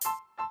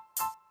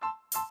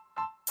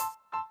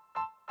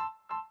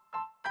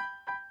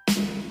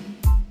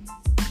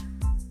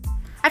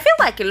I feel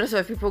like a lot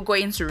of people go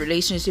into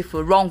relationship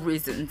for wrong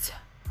reasons.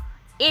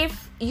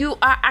 If you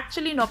are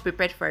actually not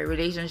prepared for a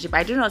relationship,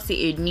 I do not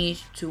see a need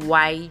to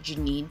why you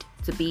need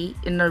to be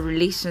in a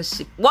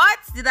relationship. What?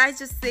 Did I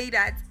just say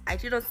that? I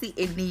do not see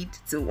a need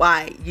to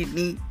why you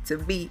need to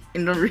be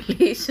in a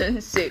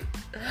relationship.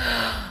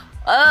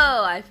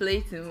 Oh, I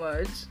play too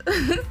much.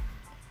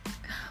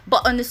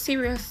 But on a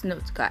serious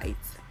note, guys,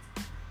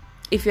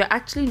 if you're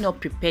actually not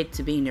prepared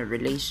to be in a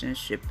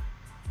relationship,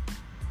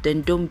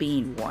 then don't be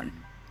in one.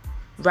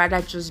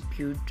 Rather just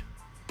build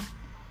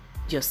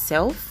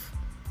yourself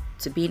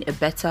to being a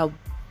better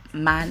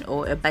man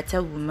or a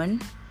better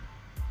woman.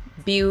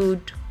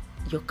 Build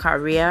your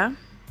career.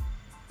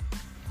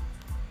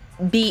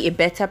 Be a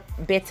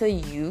better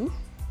you.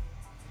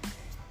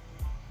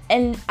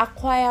 And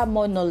acquire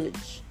more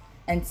knowledge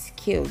and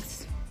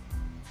skills.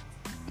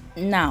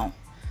 Now,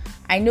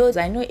 I know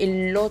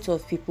a lot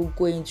of people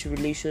go into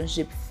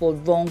relationship for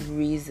wrong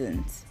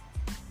reasons.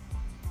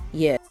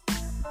 Yeah.